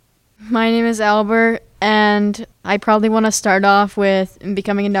My name is Albert, and I probably want to start off with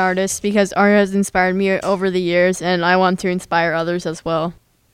becoming an artist because art has inspired me over the years, and I want to inspire others as well.